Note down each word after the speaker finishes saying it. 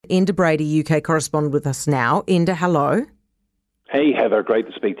Enda Brady, UK correspondent with us now. Enda, hello. Hey, Heather. Great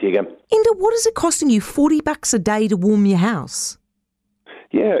to speak to you again. Enda, what is it costing you $40 a day to warm your house?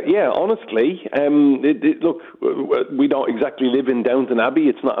 Yeah. Honestly, look, we don't exactly live in Downton Abbey.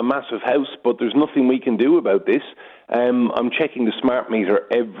 It's not a massive house, but there's nothing we can do about this. I'm checking the smart meter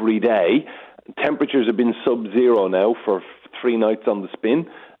every day. Temperatures have been sub-zero now for 3 nights on the spin,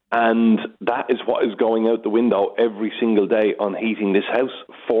 and that is what is going out the window every single day on heating this house.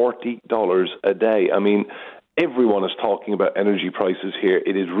 $40 a day. I mean, everyone is talking about energy prices here.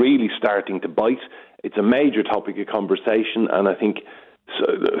 It is really starting to bite. It's a major topic of conversation, and I think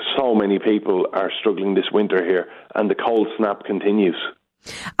so many people are struggling this winter here, and the cold snap continues.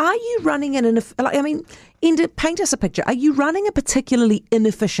 Are you running paint us a picture. Are you running a particularly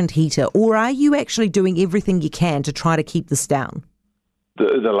inefficient heater, or are you actually doing everything you can to try to keep this down?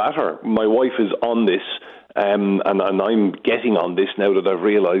 The latter. My wife is on this, and I'm getting on this now that I've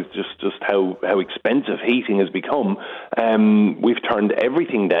realised just how expensive heating has become. We've turned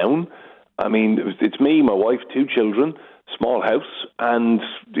everything down. I mean, it's me, my wife, 2 children, small house, and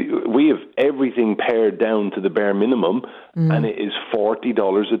we have everything pared down to the bare minimum, and it is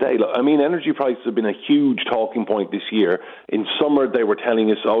 $40 a day. Look, I mean, energy prices have been a huge talking point this year. In summer, they were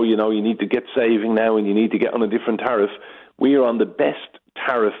telling us, you need to get saving now and you need to get on a different tariff. We are on the best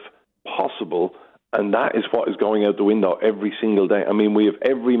tariff possible, and that is what is going out the window every single day. I mean, we have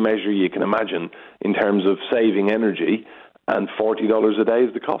every measure you can imagine in terms of saving energy, and $40 a day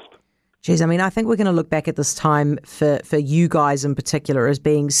is the cost. Geez, I mean, I think we're going to look back at this time for you guys in particular as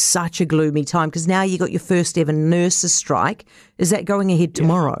being such a gloomy time, because now you got your first ever nurses' strike. Is that going ahead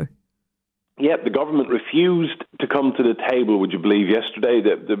tomorrow? Yeah, the government refused to come to the table, would you believe, yesterday.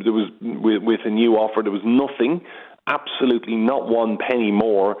 There was, with a new offer, there was nothing, absolutely not 1 penny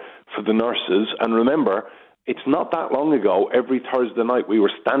more for the nurses. And remember, it's not that long ago, every Thursday night, we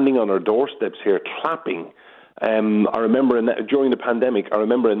were standing on our doorsteps here clapping. I remember during the pandemic, I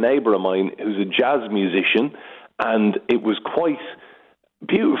remember a neighbour of mine who's a jazz musician, and it was quite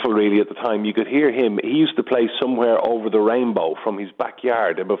beautiful really at the time. You could hear him. He used to play somewhere over the rainbow from his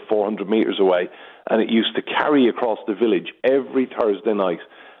backyard about 400 metres away, and it used to carry across the village every Thursday night,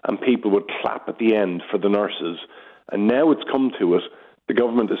 and people would clap at the end for the nurses. And now it's come to us. The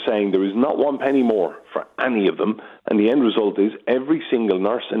government is saying there is not 1 penny more for any of them, and the end result is every single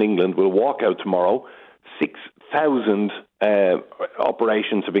nurse in England will walk out tomorrow. 6,000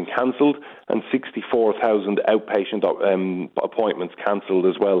 operations have been cancelled, and 64,000 outpatient appointments cancelled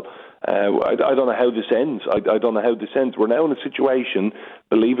as well. I don't know how this ends. I don't know how this ends. We're now in a situation,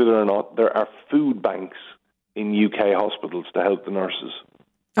 believe it or not, there are food banks in UK hospitals to help the nurses.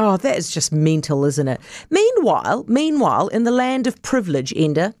 Oh, that is just mental, isn't it? Meanwhile, in the land of privilege,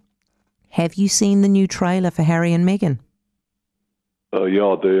 Enda, have you seen the new trailer for Harry and Meghan?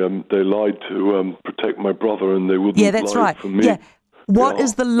 Yeah, they lied to protect my brother, and they wouldn't lie for me. Yeah, what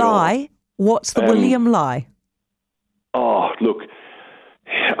is the lie? Yeah. What's the William lie? Oh, look,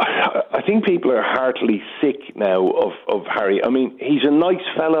 I think people are heartily sick now of Harry. I mean, he's a nice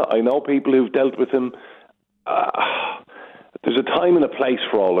fella. I know people who've dealt with him. There's a time and a place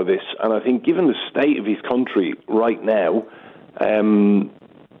for all of this, and I think given the state of his country right now,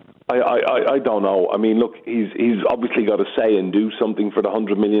 I don't know. I mean, look, he's obviously got to say and do something for the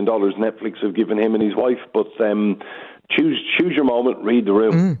 $100 million Netflix have given him and his wife, but choose your moment, read the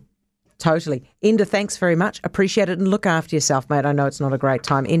room. Totally. Enda, thanks very much. Appreciate it, and look after yourself, mate. I know it's not a great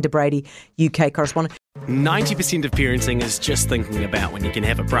time. Enda Brady, UK correspondent. 90% of parenting is just thinking about when you can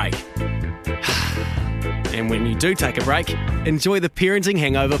have a break. And when you do take a break, enjoy the Parenting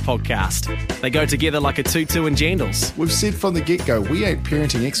Hangover podcast. They go together like a tutu and jandals. We've said from the get-go, we ain't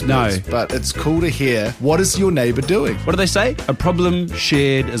parenting experts, but it's cool to hear, what is your neighbour doing? What do they say? A problem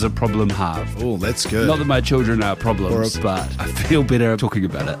shared is a problem halved. Oh, that's good. Not that my children are problems, but I feel better talking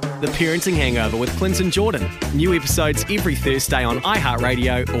about it. The Parenting Hangover with Clinton Jordan. New episodes every Thursday on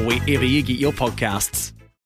iHeartRadio or wherever you get your podcasts.